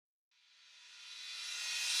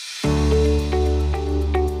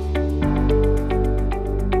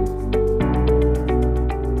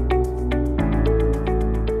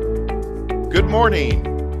morning.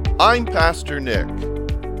 I'm Pastor Nick.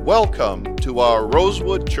 Welcome to our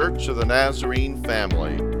Rosewood Church of the Nazarene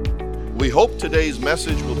family. We hope today's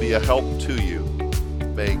message will be a help to you.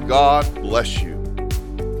 May God bless you.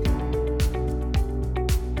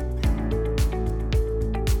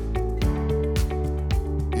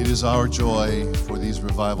 It is our joy for these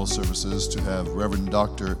revival services to have Reverend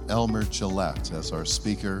Dr. Elmer Gillett as our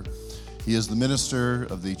speaker. He is the minister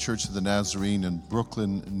of the Church of the Nazarene in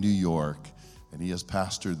Brooklyn, New York, and he has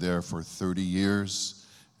pastored there for 30 years,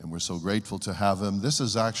 and we're so grateful to have him. This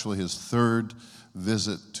is actually his third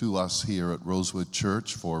visit to us here at Rosewood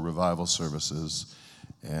Church for revival services,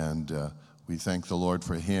 and we thank the Lord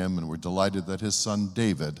for him, and we're delighted that his son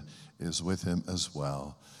David is with him as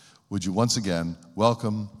well. Would you once again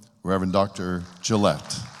welcome Reverend Dr.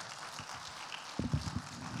 Gillett.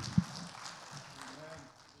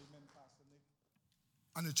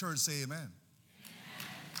 And the church say amen.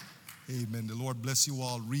 Amen. The Lord bless you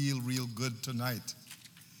all real good tonight.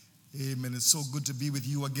 Amen. It's so good to be with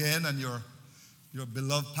you again and your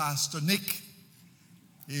beloved Pastor Nick.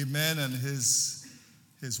 Amen. And his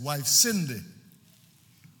wife Cindy.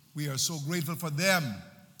 We are so grateful for them,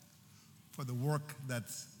 for the work that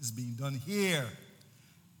is being done here,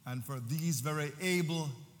 and for these very able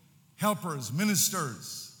helpers,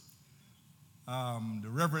 ministers, the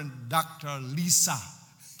Reverend Dr. Lisa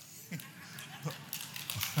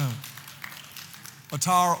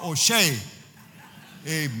Otar O'Shea.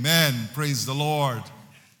 Amen. Praise the Lord.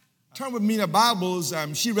 Turn with me in the Bibles.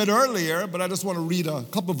 She read earlier, but I just want to read a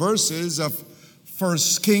couple verses of 1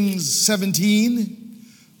 Kings 17,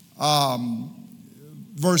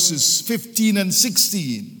 verses 15 and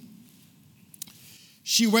 16.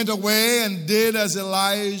 She went away and did as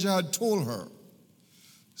Elijah had told her.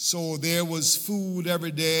 So there was food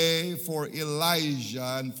every day for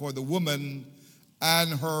Elijah and for the woman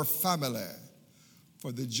and her family.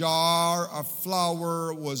 For the jar of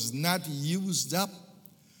flour was not used up,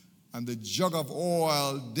 and the jug of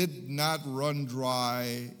oil did not run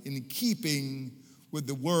dry, in keeping with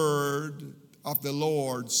the word of the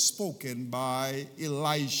Lord spoken by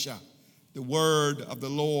Elisha. The word of the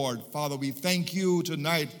Lord. Father, we thank you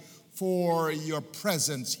tonight for your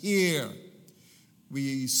presence here.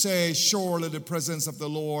 We say, surely the presence of the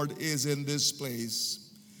Lord is in this place.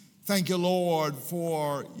 Thank you, Lord,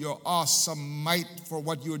 for your awesome might, for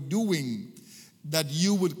what you're doing, that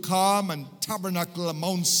you would come and tabernacle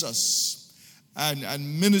amongst us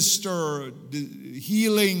and minister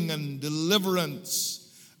healing and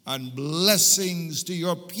deliverance and blessings to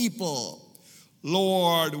your people.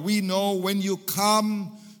 Lord, we know when you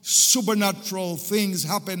come, supernatural things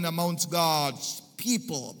happen amongst God's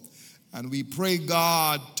people. And we pray,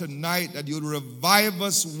 God, tonight that you'd revive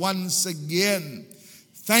us once again.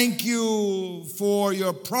 Thank you for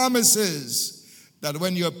your promises that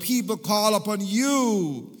when your people call upon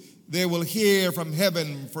you, they will hear from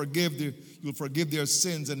heaven, you'll forgive their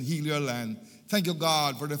sins and heal your land. Thank you,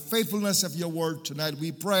 God, for the faithfulness of your word tonight.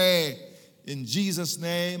 We pray in Jesus'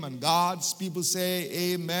 name, and God's people say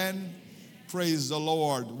amen. Praise the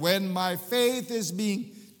Lord. When my faith is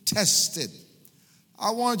being tested,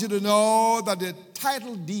 I want you to know that the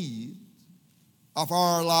title deed of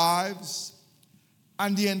our lives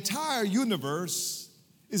and the entire universe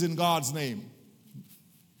is in God's name.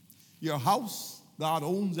 Your house, God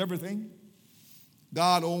owns everything.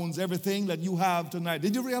 God owns everything that you have tonight.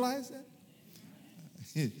 Did you realize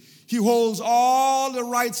that? He holds all the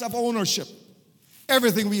rights of ownership.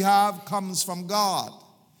 Everything we have comes from God.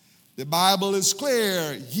 The Bible is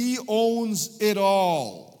clear. He owns it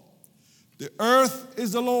all. The earth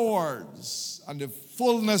is the Lord's, and the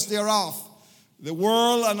fullness thereof, the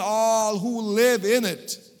world and all who live in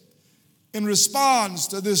it. In response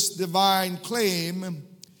to this divine claim,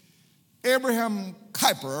 Abraham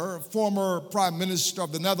Kuyper, former Prime Minister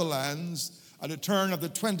of the Netherlands at the turn of the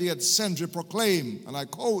 20th century, proclaimed, and I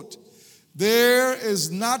quote, "There is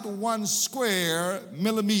not 1 square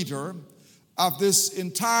millimeter of this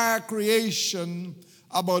entire creation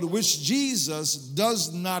about which Jesus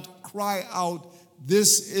does not cry out,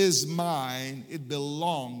 'This is mine, it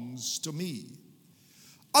belongs to me.'"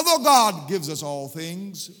 Although God gives us all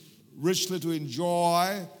things richly to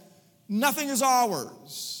enjoy, nothing is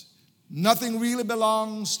ours. Nothing really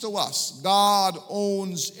belongs to us. God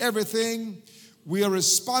owns everything. We are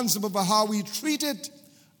responsible for how we treat it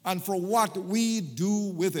and for what we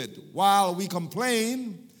do with it. While we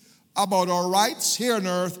complain about our rights here on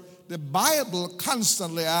earth, the Bible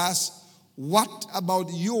constantly asks, what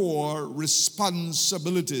about your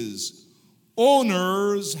responsibilities?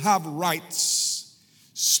 Owners have rights.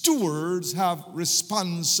 Stewards have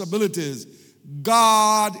responsibilities.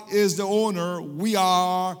 God is the owner. We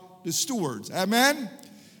are the stewards. Amen?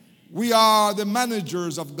 We are the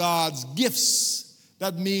managers of God's gifts.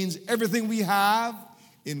 That means everything we have,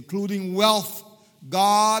 including wealth,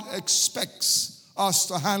 God expects us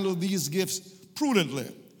to handle these gifts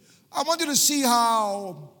prudently. I want you to see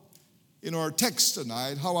how, in our text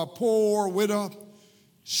tonight, how a poor widow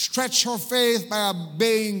stretched her faith by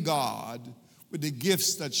obeying God with the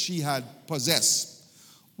gifts that she had possessed.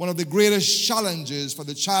 One of the greatest challenges for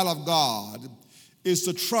the child of God is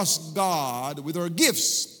to trust God with our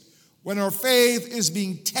gifts. When our faith is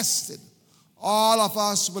being tested, all of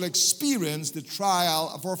us will experience the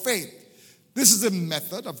trial of our faith. This is a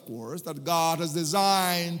method, of course, that God has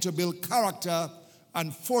designed to build character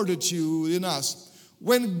and fortitude in us.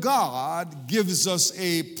 When God gives us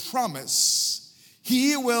a promise,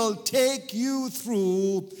 He will take you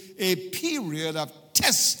through a period of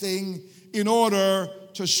testing in order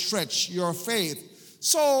to stretch your faith.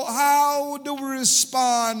 So how do we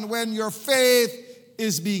respond when your faith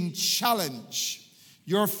is being challenged?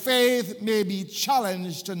 Your faith may be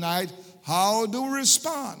challenged tonight. How do we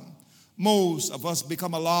respond? Most of us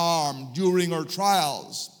become alarmed during our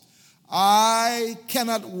trials. I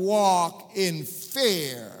cannot walk in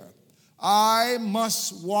fear. I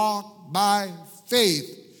must walk by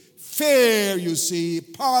faith. Fear, you see,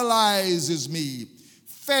 paralyzes me.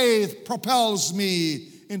 Faith propels me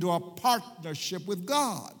into a partnership with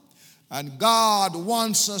God. And God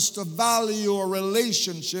wants us to value our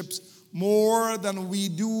relationships more than we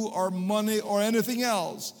do our money or anything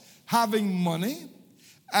else. Having money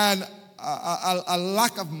and a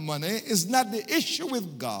lack of money is not the issue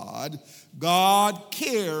with God. God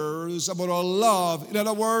cares about our love. In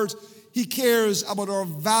other words, He cares about our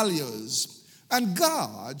values. And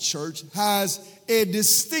God, church, has a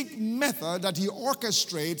distinct method that He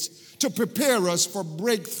orchestrates to prepare us for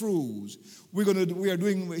breakthroughs. We are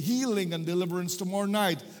doing healing and deliverance tomorrow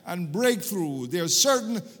night and breakthrough. There are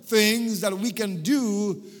certain things that we can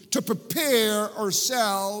do to prepare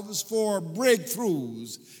ourselves for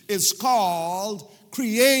breakthroughs. It's called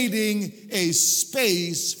creating a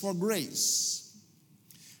space for grace.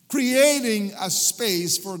 Creating a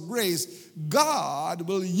space for grace. God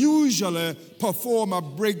will usually perform a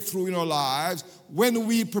breakthrough in our lives when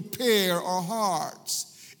we prepare our hearts.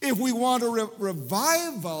 If we want a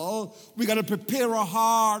revival, we got to prepare our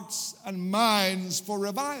hearts and minds for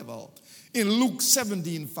revival. In Luke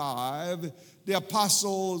 17:5, the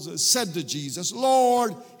apostles said to Jesus,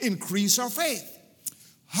 Lord, increase our faith.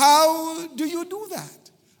 How do you do that?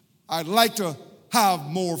 I'd like to have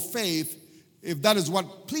more faith. If that is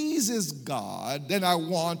what pleases God, then I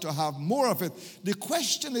want to have more of it. The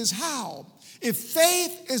question is how? If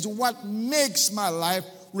faith is what makes my life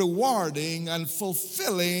rewarding and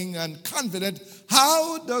fulfilling and confident,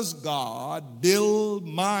 how does God build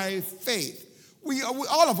my faith? We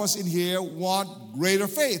all of us in here want greater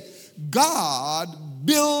faith. God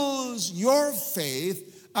builds your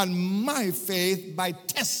faith and my faith by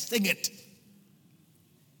testing it.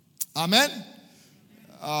 Amen?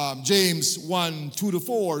 James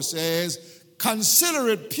 1:2-4 says, consider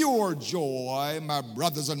it pure joy, my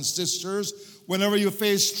brothers and sisters, whenever you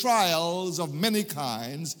face trials of many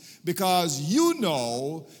kinds, because you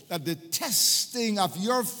know that the testing of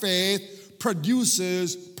your faith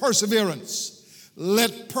produces perseverance.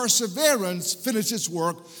 Let perseverance finish its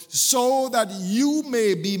work so that you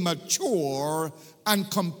may be mature and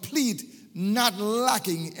complete, not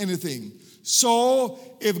lacking anything. So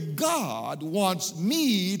if God wants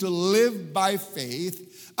me to live by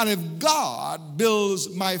faith, and if God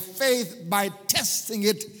builds my faith by testing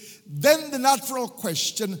it, then the natural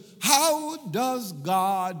question, how does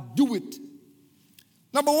God do it?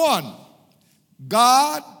 Number one,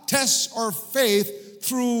 God tests our faith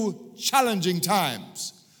through challenging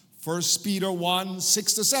times. 1 Peter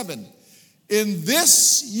 1:6-7. In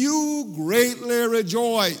this you greatly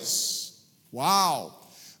rejoice. Wow.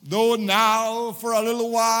 Though now for a little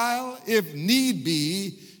while, if need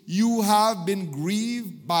be, you have been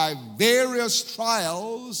grieved by various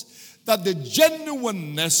trials, that the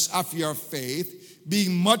genuineness of your faith,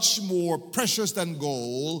 being much more precious than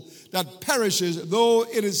gold, that perishes though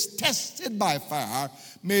it is tested by fire,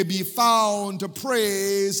 may be found to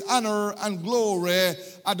praise, honor, and glory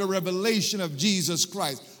at the revelation of Jesus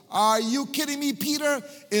Christ. Are you kidding me, Peter?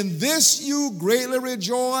 In this you greatly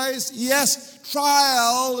rejoice? Yes,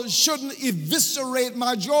 trial shouldn't eviscerate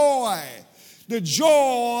my joy. The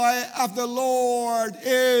joy of the Lord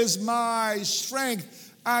is my strength.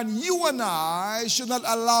 And you and I should not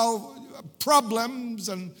allow problems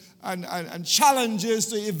and challenges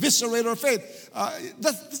to eviscerate our faith.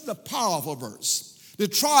 This is a powerful verse. The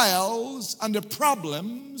trials and the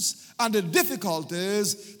problems and the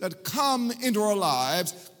difficulties that come into our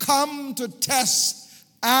lives come to test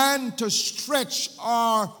and to stretch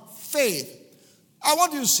our faith. I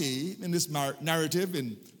want you to see in this narrative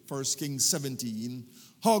in 1 Kings 17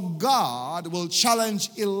 how God will challenge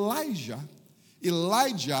Elijah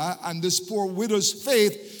and this poor widow's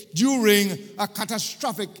faith during a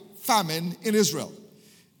catastrophic famine in Israel.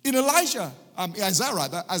 In Isaiah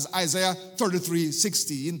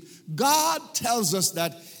 33:16, God tells us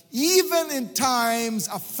that even in times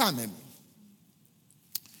of famine,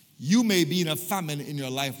 you may be in a famine in your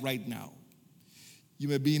life right now. You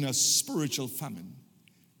may be in a spiritual famine,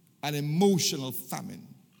 an emotional famine,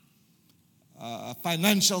 a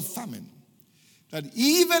financial famine. That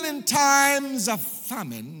even in times of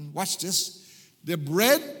famine, watch this, the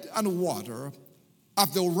bread and water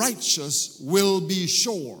of the righteous will be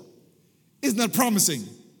sure. Isn't that promising?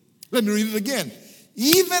 Let me read it again.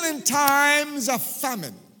 Even in times of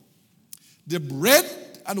famine, the bread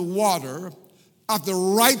and water of the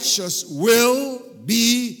righteous will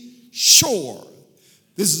be sure.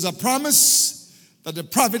 This is a promise that the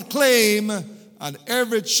prophet claimed and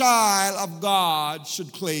every child of God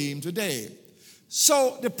should claim today.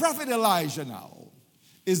 So the prophet Elijah now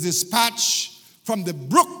is dispatched from the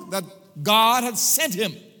brook that God had sent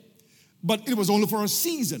him, but it was only for a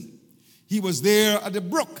season. He was there at the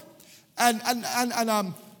brook, and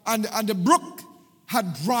the brook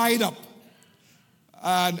had dried up,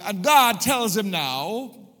 and God tells him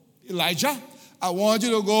now, Elijah, I want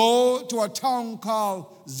you to go to a town called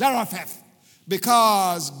Zarephath,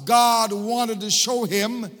 because God wanted to show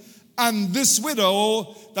him and this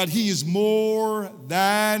widow that he is more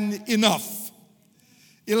than enough.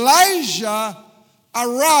 Elijah,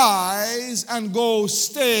 arise and go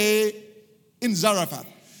stay in Zarephath.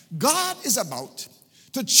 God is about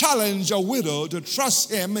to challenge a widow to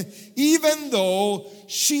trust him even though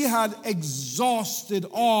she had exhausted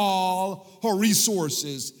all her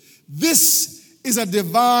resources. This is a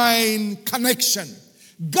divine connection.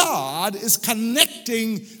 God is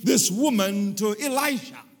connecting this woman to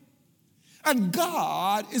Elisha. And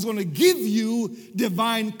God is going to give you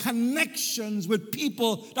divine connections with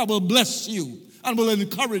people that will bless you and will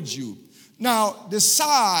encourage you. Now, the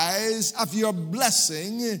size of your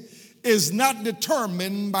blessing is not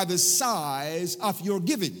determined by the size of your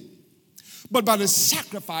giving, but by the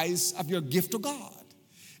sacrifice of your gift to God.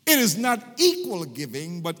 It is not equal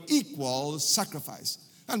giving, but equal sacrifice.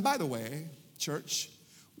 And by the way, church,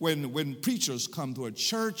 when preachers come to a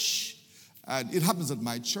church, and it happens at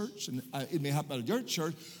my church, and it may happen at your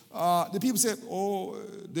church, the people say, oh,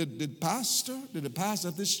 did the pastor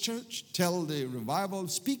of this church tell the revival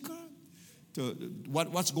speaker to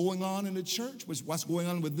what's going on in the church, what's going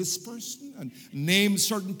on with this person, and name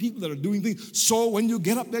certain people that are doing things. So when you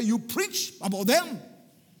get up there, you preach about them.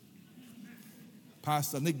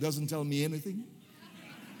 Pastor Nick doesn't tell me anything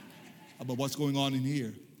about what's going on in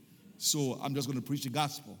here. So I'm just going to preach the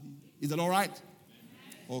gospel. Is that all right?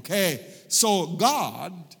 Okay. So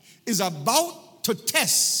God is about to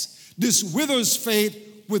test this widow's faith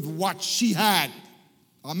with what she had.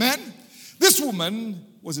 Amen? This woman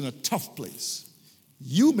was in a tough place.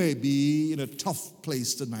 You may be in a tough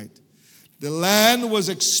place tonight. The land was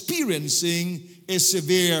experiencing a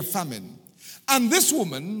severe famine. And this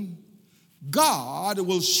woman, God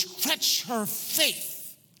will stretch her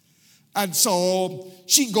faith. And so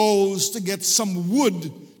she goes to get some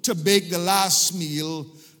wood to bake the last meal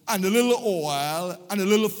and a little oil and a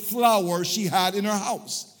little flour she had in her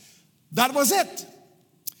house. That was it.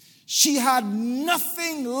 She had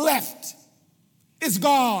nothing left. It's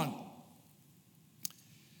gone.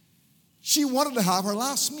 She wanted to have her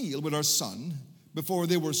last meal with her son before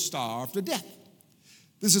they were starved to death.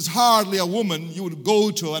 This is hardly a woman you would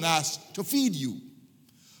go to and ask to feed you.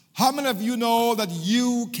 How many of you know that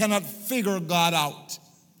you cannot figure God out?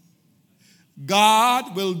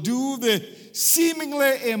 God will do the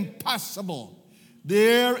seemingly impossible.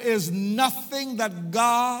 There is nothing that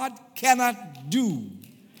God cannot do.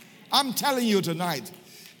 I'm telling you tonight,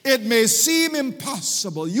 it may seem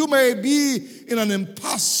impossible. You may be in an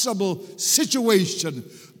impossible situation,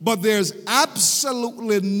 but there's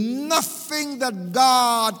absolutely nothing that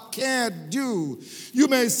God can't do. You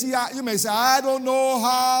may say, I don't know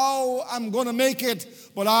how I'm going to make it,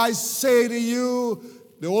 but I say to you,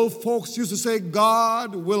 the old folks used to say,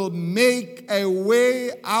 God will make a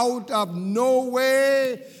way out of no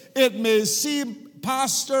way. It may seem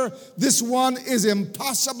Pastor, this one is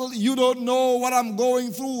impossible. You don't know what I'm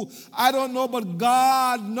going through. I don't know, but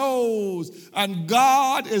God knows. And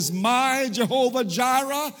God is my Jehovah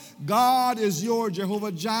Jireh. God is your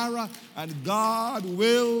Jehovah Jireh. And God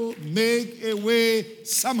will make a way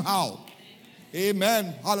somehow.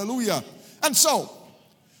 Amen. Hallelujah. And so,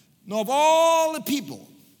 now of all the people,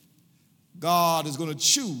 God is going to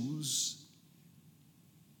choose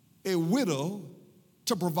a widow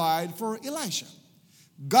to provide for Elisha.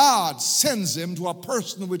 God sends him to a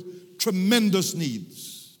person with tremendous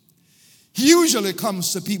needs. He usually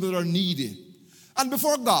comes to people that are needy. And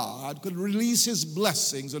before God could release his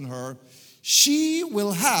blessings on her, she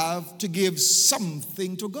will have to give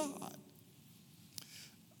something to God.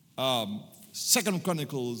 2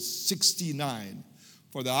 Chronicles 69.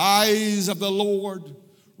 For the eyes of the Lord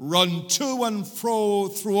run to and fro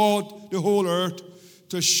throughout the whole earth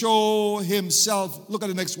to show himself, look at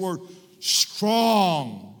the next word,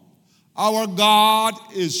 strong. Our God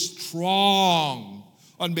is strong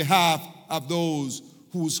on behalf of those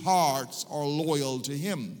whose hearts are loyal to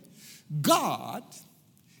him. God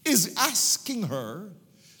is asking her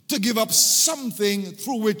to give up something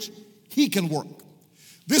through which he can work.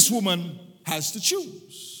 This woman has to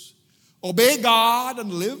choose. Obey God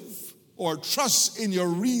and live, or trust in your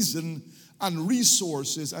reason and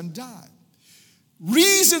resources and die.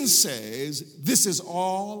 Reason says, this is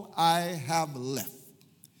all I have left.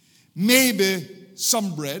 Maybe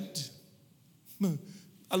some bread,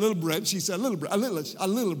 a little bread. She said, a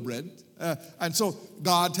little bread. And so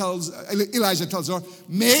Elijah tells her,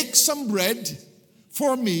 make some bread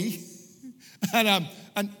for me.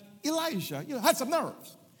 And Elijah, had some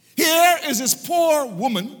nerves. Here is this poor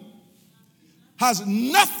woman, has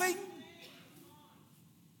nothing.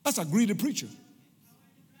 That's a greedy preacher.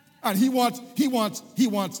 And he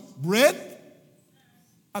wants bread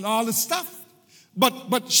and all this stuff.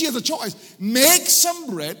 But she has a choice. Make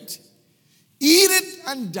some bread, eat it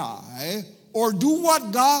and die, or do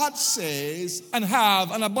what God says and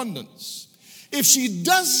have an abundance. If she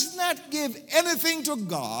does not give anything to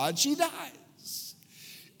God, she dies.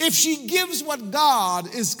 If she gives what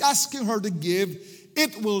God is asking her to give,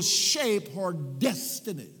 it will shape her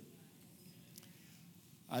destiny.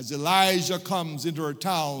 As Elijah comes into her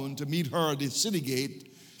town to meet her at the city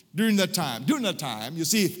gate, during that time, you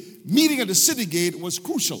see, meeting at the city gate was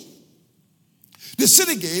crucial. The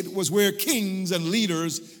city gate was where kings and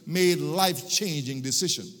leaders made life-changing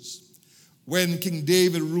decisions. When King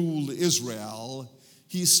David ruled Israel,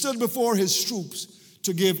 he stood before his troops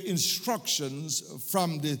to give instructions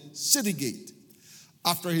from the city gate.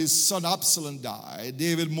 After his son Absalom died,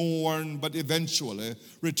 David mourned, but eventually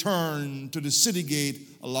returned to the city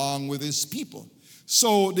gate along with his people.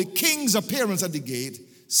 So the king's appearance at the gate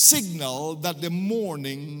signaled that the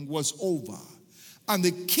mourning was over, and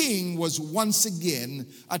the king was once again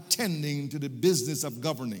attending to the business of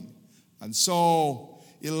governing. And so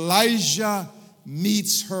Elijah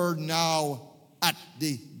meets her now at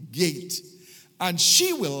the gate, and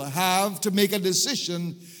she will have to make a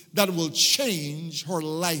decision that will change her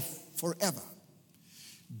life forever.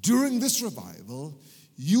 During this revival,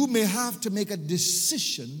 you may have to make a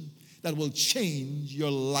decision that will change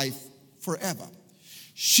your life forever.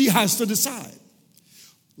 She has to decide.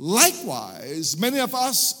 Likewise, many of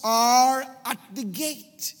us are at the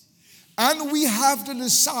gate, and we have to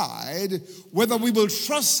decide whether we will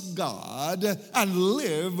trust God and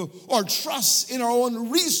live, or trust in our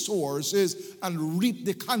own resources and reap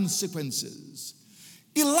the consequences.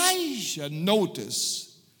 Elijah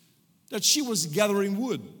noticed that she was gathering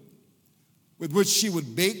wood with which she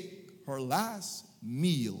would bake her last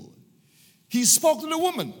meal. He spoke to the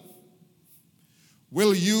woman.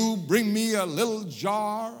 Will you bring me a little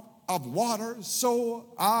jar of water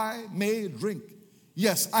so I may drink?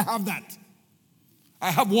 Yes, I have that.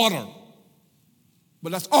 I have water.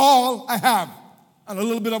 But that's all I have. And a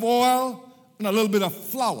little bit of oil and a little bit of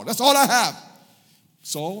flour. That's all I have.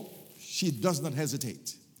 So she does not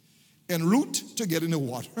hesitate. En route to get in the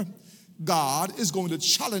water, God is going to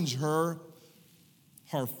challenge her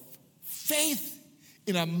faith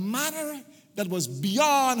in a manner that was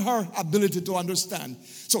beyond her ability to understand.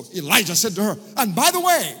 So Elijah said to her, and by the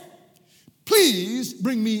way, please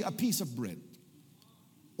bring me a piece of bread.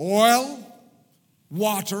 Oil,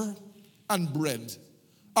 water, and bread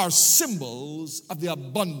are symbols of the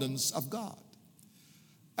abundance of God.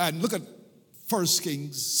 And look at 1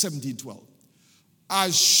 Kings 17:12.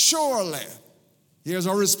 As surely, here's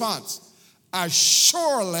our response, as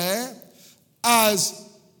surely as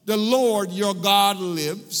the Lord your God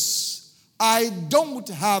lives, I don't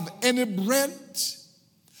have any bread,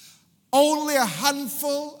 only a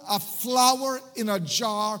handful of flour in a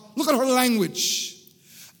jar. Look at her language.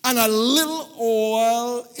 And a little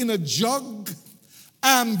oil in a jug.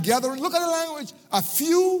 I'm gathering, look at the language, a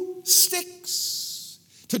few sticks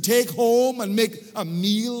to take home and make a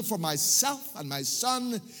meal for myself and my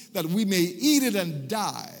son that we may eat it and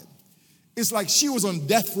die. It's like she was on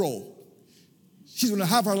death row. She's going to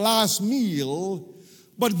have her last meal,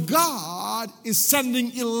 but God is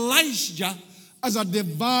sending Elijah as a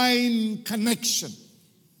divine connection.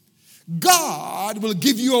 God will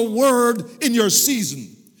give you a word in your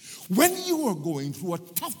season. When you are going through a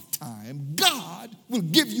tough time, God will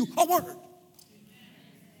give you a word.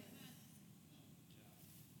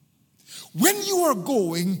 When you are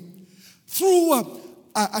going through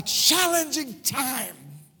a challenging time,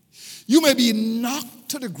 you may be knocked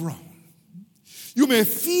to the ground. You may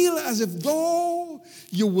feel as if though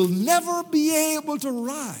you will never be able to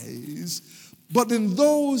rise, but in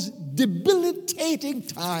those debilitating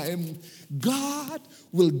times, God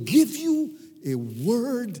will give you a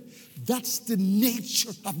word. That's the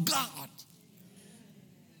nature of God.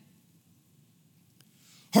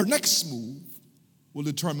 Her next move will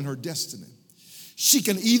determine her destiny. She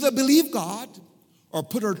can either believe God or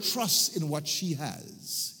put her trust in what she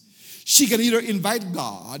has. She can either invite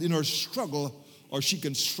God in her struggle or she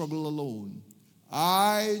can struggle alone.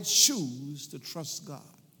 I choose to trust God.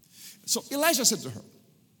 So Elijah said to her,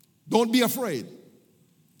 don't be afraid.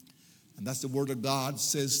 And that's the word of God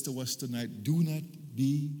says to us tonight. Do not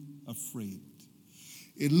be afraid.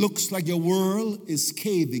 It looks like your world is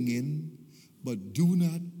caving in, but do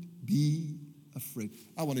not be afraid.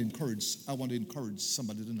 I want to encourage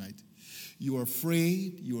somebody tonight. You are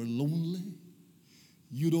afraid, you are lonely,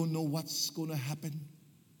 you don't know what's going to happen.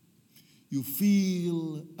 You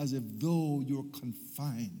feel as if though you're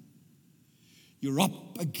confined. You're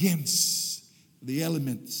up against the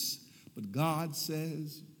elements. But God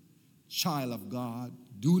says, child of God,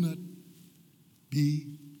 do not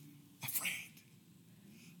be afraid.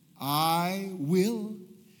 I will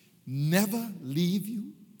never leave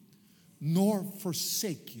you nor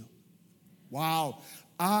forsake you. Wow.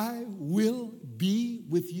 I will be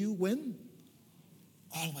with you when?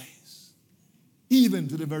 Always. Even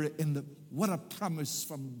to the very end of, what a promise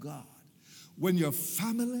from God. When your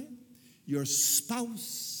family, your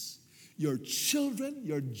spouse, your children,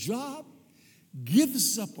 your job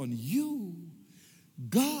gives up on you,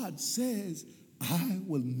 God says, I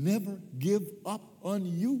will never give up on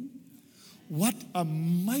you. What a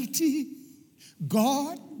mighty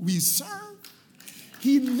God we serve.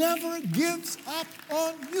 He never gives up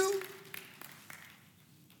on you.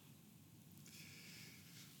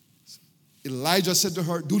 Elijah said to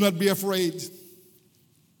her, do not be afraid.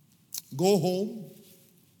 Go home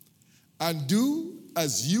and do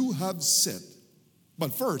as you have said.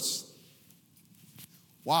 But first,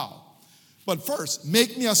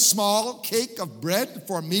 make me a small cake of bread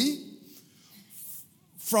for me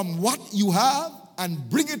from what you have and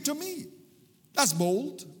bring it to me. That's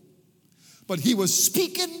bold. But he was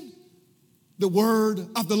speaking the word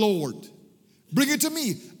of the Lord. Bring it to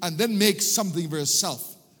me and then make something for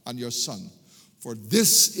yourself and your son. For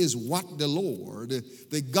this is what the Lord,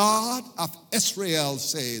 the God of Israel,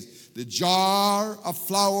 says. The jar of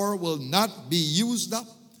flour will not be used up,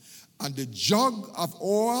 and the jug of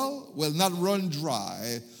oil will not run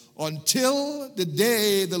dry until the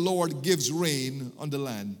day the Lord gives rain on the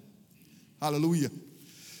land. Hallelujah.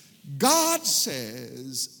 God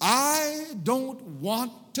says, I don't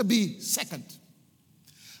want to be second.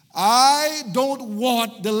 I don't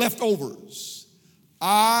want the leftovers.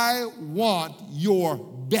 I want your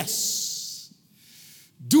best.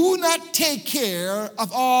 Do not take care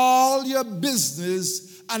of all your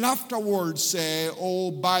business and afterwards say, oh,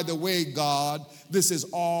 by the way, God, this is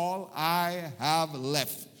all I have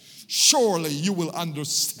left. Surely you will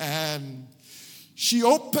understand. She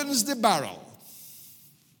opens the barrel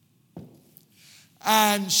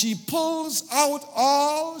and she pulls out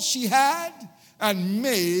all she had and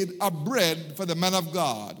made a bread for the man of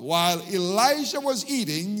God. While Elijah was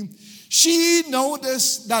eating, she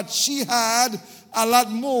noticed that she had a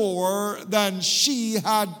lot more than she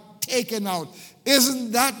had taken out.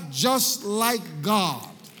 Isn't that just like God?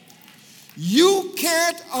 You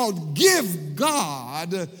can't outgive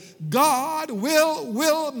God. God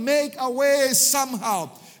will make a way somehow.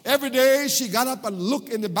 Every day she got up and looked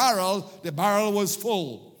in the barrel was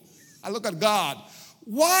full. I look at God.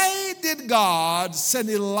 Why did God send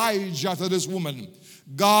Elijah to this woman?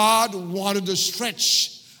 God wanted to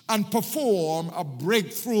stretch and perform a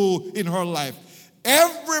breakthrough in her life.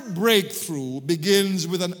 Every breakthrough begins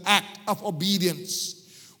with an act of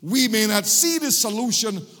obedience. we may not see the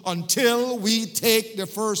solution until we take the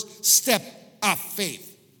first step of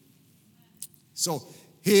faith. So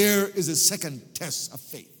here is the second test of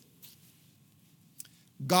faith.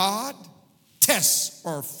 God tests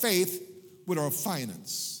our faith with our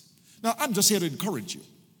finance. Now, I'm just here to encourage you.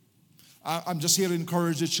 I'm just here to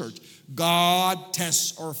encourage the church. God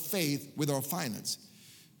tests our faith with our finance.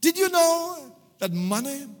 Did you know that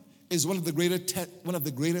money is one of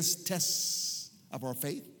the greatest tests of our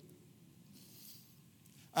faith?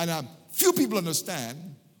 And few people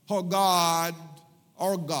understand how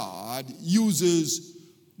our God uses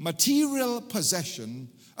material possession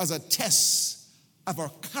as a test of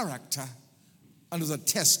our character and as a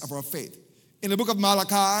test of our faith. In the book of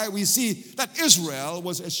Malachi, we see that Israel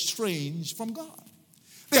was estranged from God.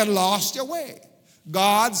 They had lost their way.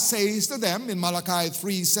 God says to them in Malachi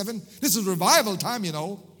 3:7, this is revival time, you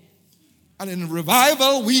know. And in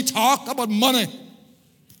revival, we talk about money.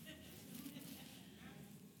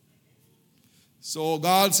 So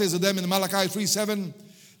God says to them in Malachi 3:7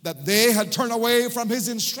 that they had turned away from his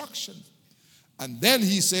instruction. And then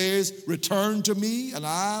he says, return to me and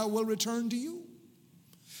I will return to you.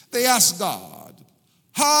 They ask God,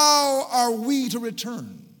 how are we to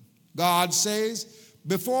return? God says,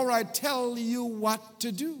 before I tell you what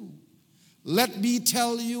to do, let me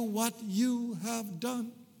tell you what you have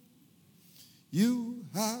done. You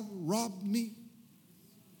have robbed me.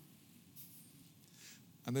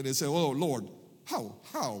 And then they say, oh, Lord, how,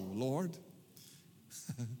 Lord?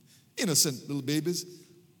 Innocent little babies,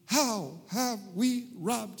 how have we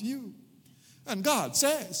robbed you? And God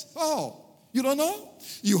says, oh, you don't know?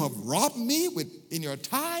 You have robbed me in your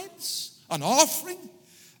tithes, an offering,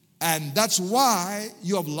 and that's why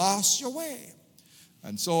you have lost your way.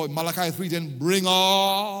 And so in Malachi 3:10, bring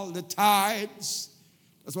all the tithes.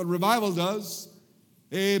 That's what revival does.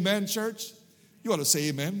 Amen, church? You ought to say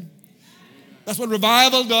amen. That's what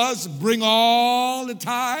revival does. Bring all the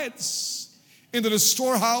tithes into the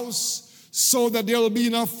storehouse so that there will be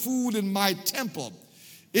enough food in my temple.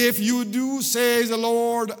 If you do, says the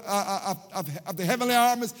Lord of the heavenly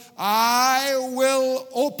armies, I will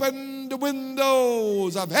open the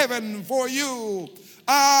windows of heaven for you.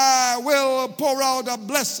 I will pour out a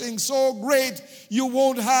blessing so great you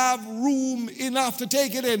won't have room enough to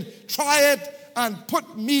take it in. Try it and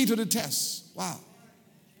put me to the test. Wow.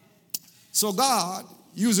 So God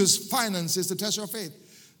uses finances to test your faith.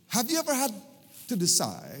 Have you ever had to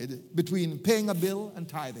decide between paying a bill and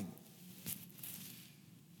tithing?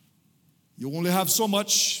 You only have so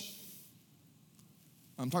much.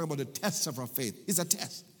 I'm talking about the test of our faith. It's a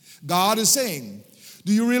test. God is saying,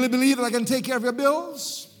 do you really believe that I can take care of your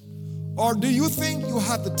bills? Or do you think you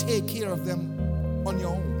have to take care of them on your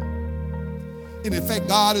own? In effect,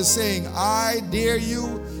 God is saying, I dare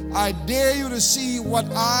you to see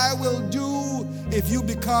what I will do if you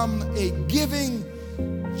become a giving,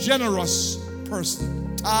 generous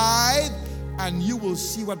person. Tithe, and you will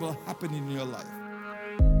see what will happen in your life.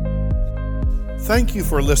 Thank you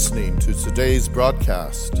for listening to today's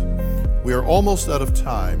broadcast. We are almost out of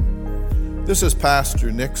time. This is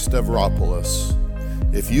Pastor Nick Stavropoulos.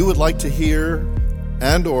 If you would like to hear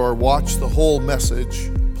and or watch the whole message,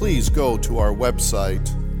 please go to our website,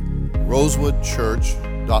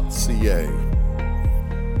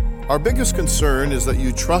 rosewoodchurch.ca. Our biggest concern is that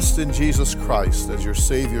you trust in Jesus Christ as your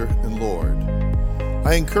Savior and Lord.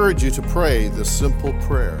 I encourage you to pray this simple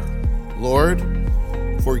prayer. Lord,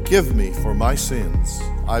 forgive me for my sins.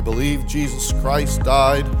 I believe Jesus Christ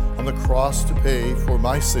died on the cross to pay for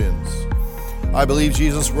my sins. I believe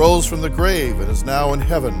Jesus rose from the grave and is now in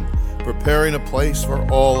heaven, preparing a place for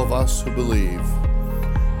all of us who believe.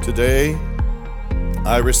 Today,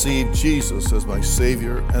 I receive Jesus as my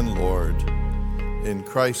Savior and Lord. In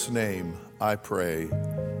Christ's name, I pray.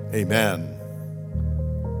 Amen.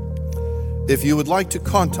 If you would like to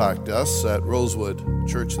contact us at Rosewood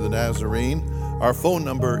Church of the Nazarene, our phone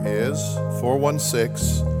number is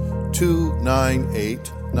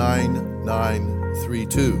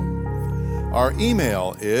 416-298-9932. Our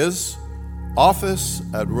email is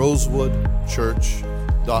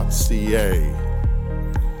office@rosewoodchurch.ca.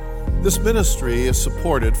 This ministry is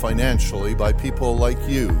supported financially by people like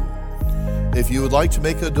you. If you would like to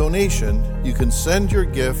make a donation, you can send your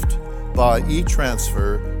gift by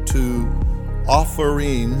e-transfer to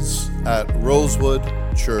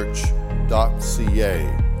offerings@rosewoodchurch.ca.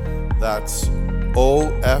 That's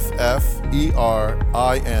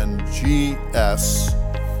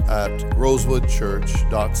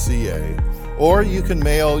offerings@rosewoodchurch.ca. Or you can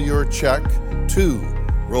mail your check to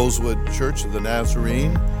Rosewood Church of the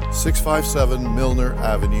Nazarene, 657 Milner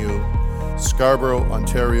Avenue, Scarborough,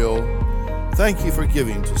 Ontario, Thank you for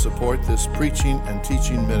giving to support this preaching and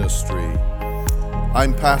teaching ministry.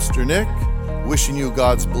 I'm Pastor Nick, wishing you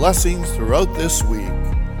God's blessings throughout this week.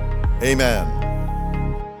 Amen.